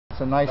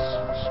a nice,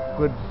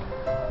 good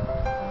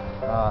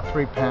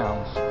 3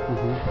 pounds.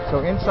 So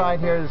inside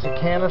here is a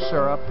can of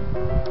syrup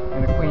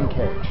and a queen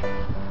cage.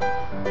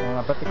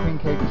 But the queen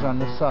cage is on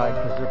this side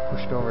because they're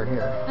pushed over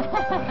here.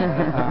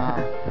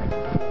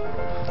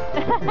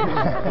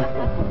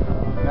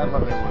 That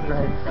looks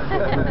great.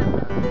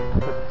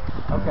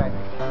 Okay,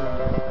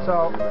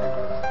 so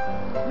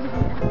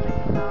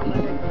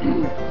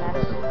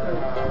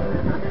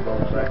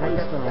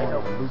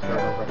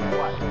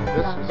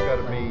this has got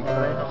to be the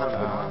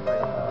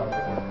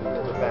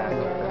back.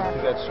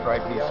 See that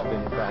stripe piece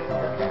in the back of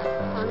your cap.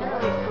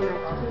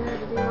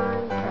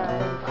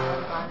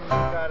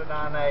 Got it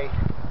on a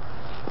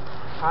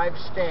hive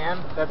stand.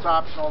 That's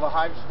optional, the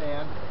hive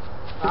stand.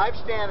 The hive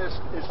stand is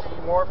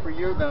more for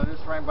you than it is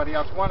for anybody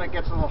else. One, it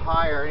gets a little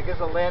higher. It gives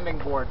a landing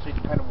board so you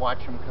can kind of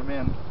watch them come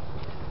in.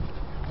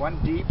 One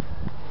deep.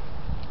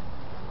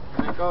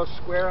 And it goes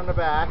square on the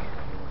back.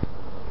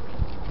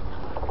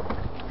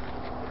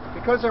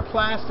 Because they're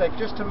plastic,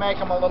 just to make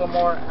them a little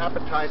more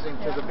appetizing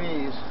to the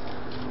bees,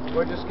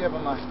 we'll just give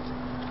them a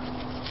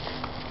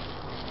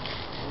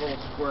little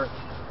squirt.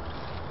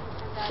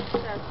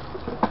 And that's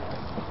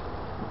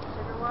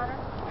sugar water?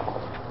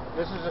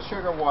 This is a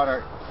sugar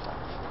water.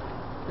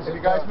 Have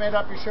you guys made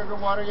up your sugar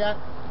water yet?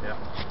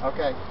 Yeah.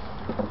 Okay.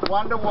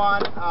 1 to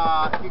 1.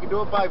 You can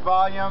do it by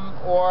volume,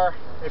 or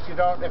if you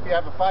have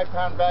a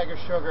 5-pound bag of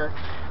sugar,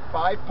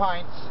 5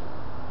 pints.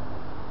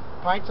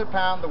 Pints a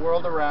pound the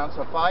world around,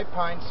 so 5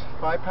 pints,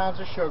 5 pounds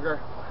of sugar.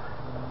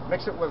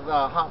 Mix it with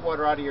hot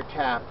water out of your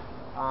tap.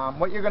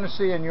 What you're going to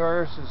see in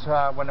yours is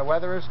when the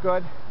weather is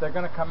good, they're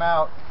going to come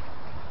out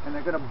and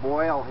they're going to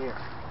boil here.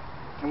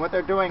 And what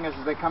they're doing is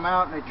they come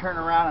out and they turn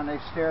around and they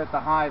stare at the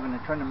hive and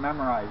they're trying to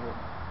memorize it.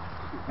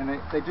 And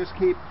they just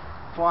keep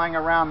flying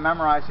around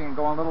memorizing and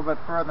going a little bit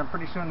further, and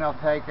pretty soon they'll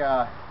take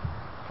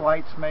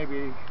flights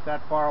maybe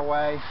that far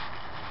away.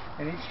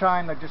 And each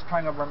time they're just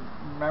trying to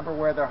remember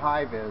where their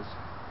hive is.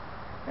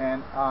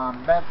 And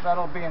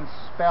that'll be in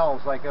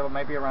spells, like it'll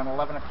maybe around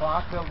 11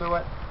 o'clock they'll do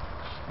it,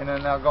 and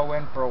then they'll go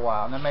in for a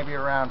while, and then maybe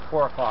around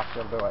 4 o'clock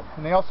they'll do it.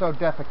 And they also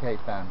defecate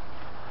then.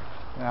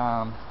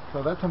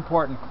 So that's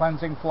important,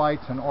 cleansing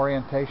flights and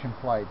orientation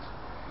flights.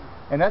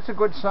 And that's a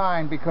good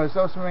sign, because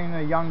those mean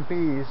the young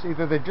bees,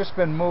 either they've just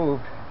been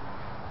moved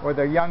or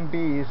they're young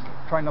bees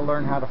trying to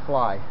learn how to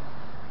fly.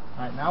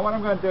 Alright, now what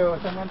I'm going to do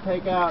is I'm going to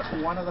take out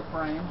one of the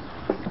frames,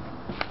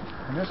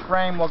 and this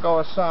frame will go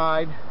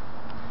aside.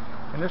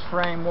 And this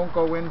frame won't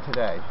go in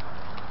today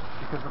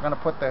because we're going to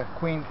put the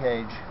queen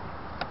cage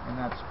in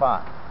that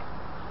spot.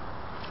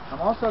 I'm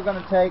also going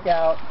to take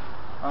out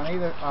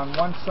on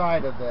one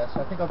side of this,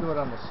 I think I'll do it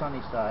on the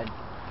sunny side,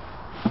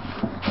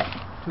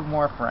 2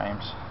 more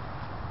frames.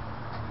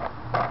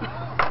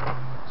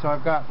 So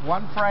I've got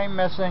 1 frame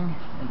missing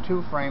and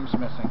 2 frames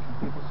missing. Can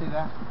people see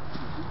that?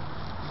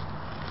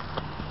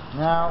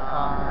 Now,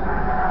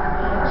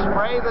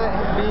 spray the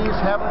bees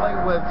heavily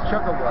with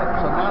sugar water.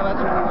 So now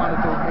that's what we want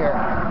to do here.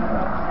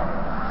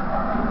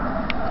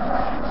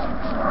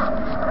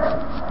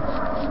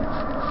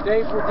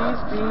 Dave, were these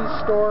bees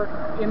stored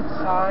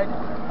inside,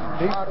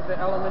 out of the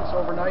elements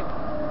overnight?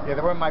 Yeah,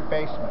 they were in my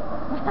basement.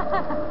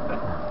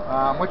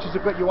 Which is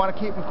you want to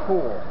keep them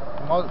cool.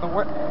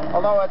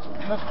 Although it's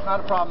not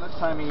a problem this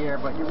time of year,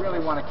 but you really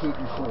want to keep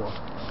them cool.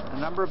 A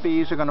number of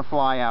bees are going to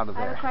fly out of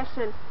there. I have a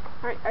question.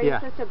 Are you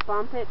supposed to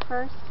bump it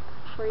first?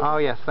 Oh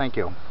yes, thank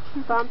you.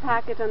 Bump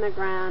package on the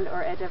ground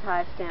or edge of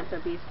hive stand so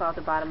bees fall at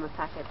the bottom of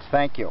package.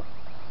 Thank you.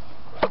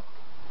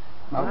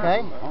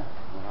 Okay.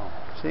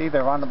 See,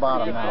 they're on the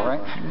bottom now,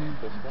 right?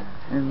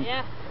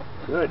 Yeah.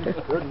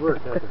 Good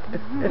work, Heather.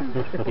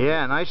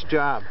 Yeah, nice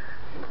job.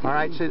 All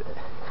right, so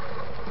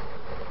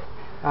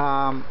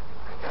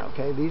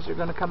okay, these are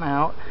going to come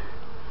out.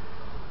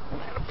 I'm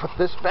going to put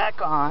this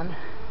back on,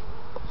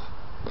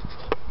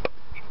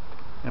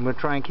 and we'll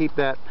try and keep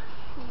that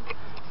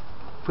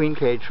queen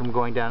cage from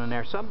going down in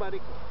there. Somebody.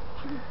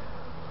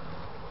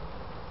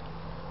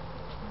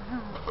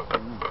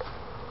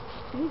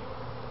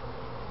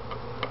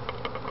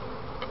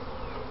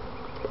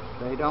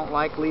 They don't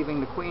like leaving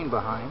the queen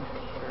behind.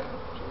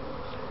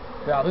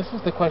 Now, this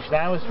is the question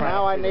I was trying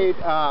Now to I need,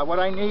 what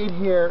I need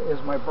here is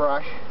my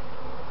brush.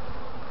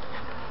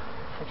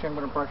 Actually, I'm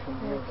going to brush in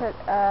here. Put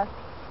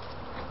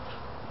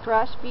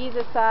brush bees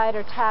aside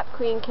or tap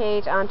queen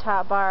cage on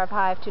top bar of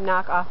hive to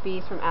knock off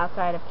bees from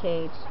outside of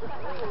cage.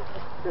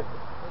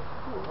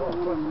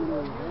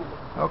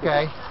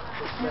 Okay.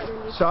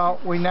 So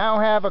we now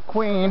have a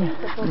queen.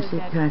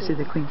 Can I see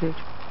the queen cage?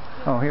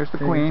 Oh, here's the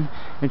queen.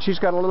 And she's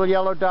got a little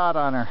yellow dot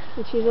on her.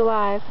 And she's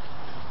alive.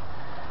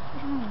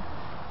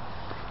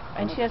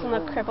 And she doesn't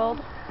look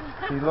crippled?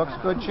 She looks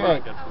good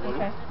shape.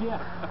 Okay.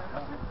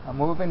 I'm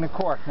moving the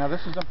cork. Now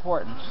this is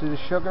important. See the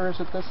sugar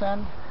is at this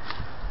end?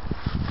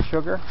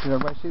 Sugar? Did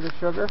everybody see the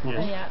sugar?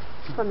 Yeah.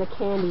 From the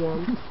candy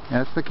end.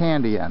 That's the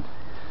candy end.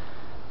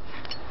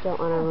 Don't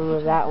want to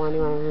remove that one, you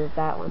want to remove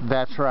that one.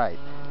 That's right.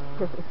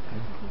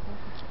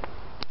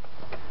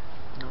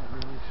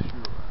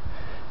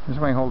 Does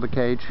somebody hold the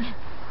cage?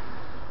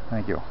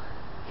 Thank you.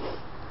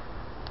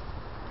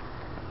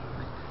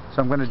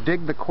 So I'm going to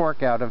dig the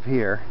cork out of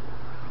here.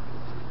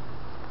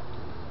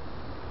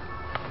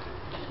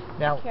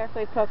 Now,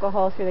 Carefully poke a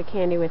hole through the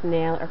candy with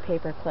nail or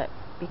paper clip.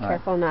 Be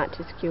careful not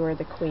to skewer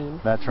the queen.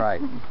 That's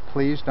right.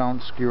 Please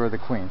don't skewer the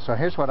queen. So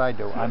here's what I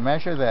do. I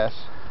measure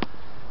this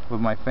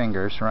with my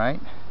fingers, right?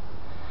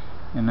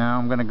 And now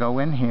I'm going to go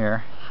in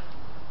here.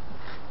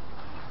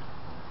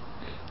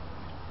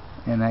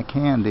 And that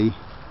candy.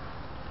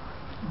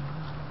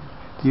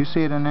 Do you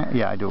see it in there?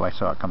 Yeah, I do. I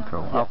saw it come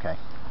through. Yeah. Okay.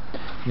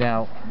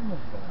 Now,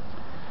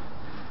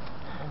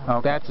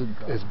 that's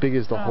as big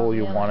as the hole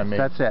you want to make.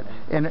 That's it.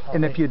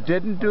 And if you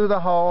didn't do the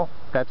hole,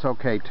 that's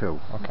okay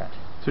too. Okay.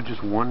 So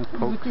just one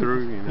poke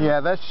through, you know? Yeah,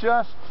 that's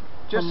just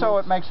so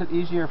it makes it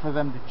easier for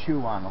them to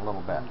chew on a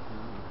little bit.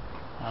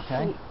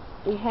 Okay?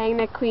 You hang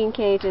the queen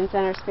cage in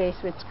center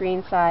space with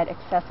screen side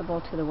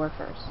accessible to the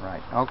workers.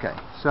 Right. Okay.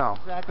 So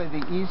exactly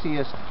the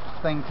easiest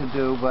thing to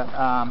do, but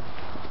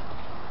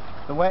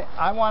the way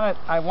I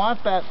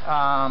want that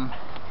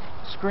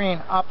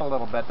screen up a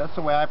little bit. That's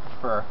the way I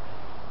prefer.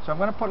 So I'm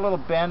going to put a little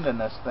bend in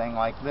this thing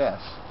like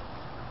this.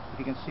 If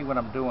you can see what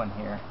I'm doing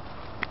here.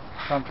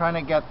 So I'm trying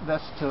to get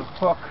this to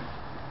hook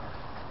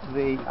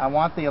I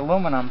want the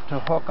aluminum to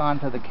hook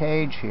onto the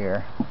cage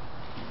here.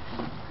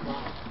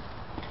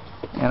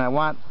 And I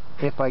want,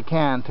 if I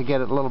can, to get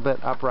it a little bit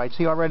upright.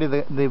 See, already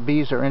the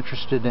bees are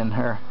interested in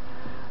her.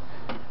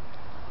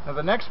 Now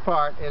the next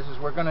part is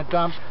we're going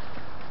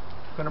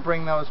to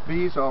bring those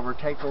bees over,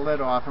 take the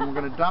lid off, and we're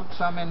going to dump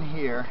some in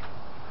here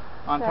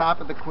on top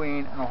of the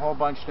queen and a whole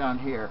bunch down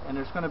here. And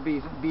there's going to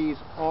be bees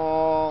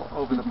all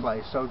over the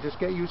place. So just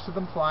get used to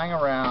them flying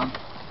around.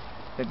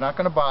 They're not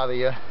going to bother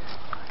you.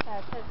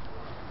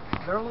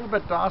 They're a little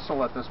bit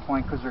docile at this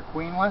point because they're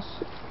queenless.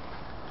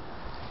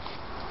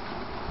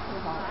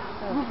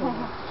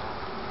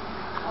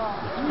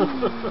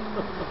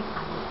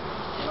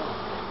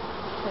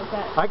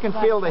 I can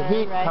feel the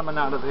heat coming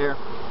out of here.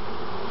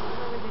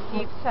 With the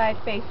deep side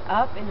face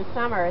up in the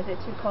summer, is it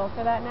too cold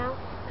for that now?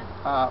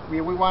 We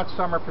want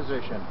summer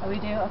position. Oh, we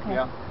do? Okay.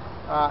 Yeah.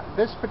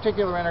 This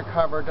particular inner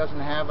cover doesn't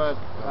have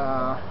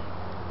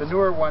the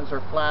newer ones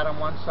are flat on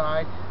one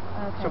side,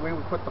 so we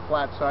would put the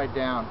flat side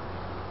down,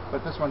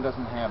 but this one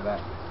doesn't have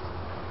that.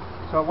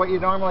 So what you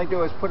normally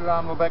do is put it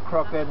on a little bit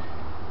crooked,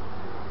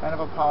 kind of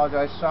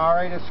apologize,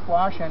 sorry to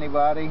squash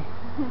anybody.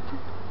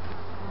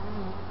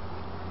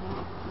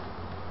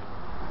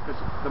 Because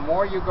the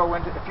more you go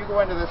into, if you go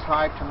into this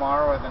hive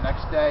tomorrow or the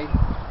next day,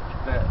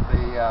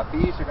 the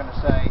bees are going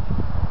to say,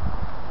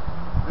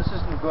 this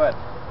isn't good,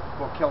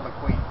 we'll kill the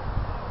queen.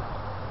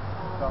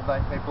 So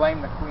they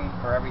blame the queen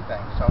for everything.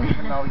 So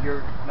even though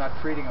you're not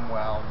treating them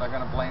well, they're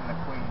going to blame the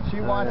queen. She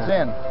wants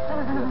in.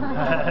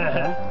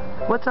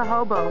 What's a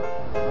hobo?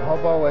 The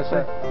hobo is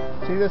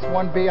see this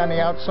one bee on the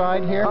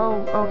outside here?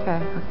 Oh,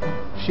 okay.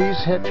 She's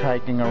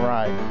hitchhiking a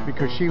ride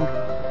because she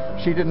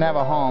didn't have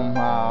a home.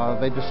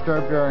 They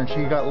disturbed her and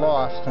she got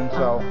lost, and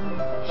so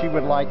she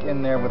would like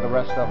in there with the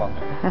rest of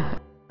them.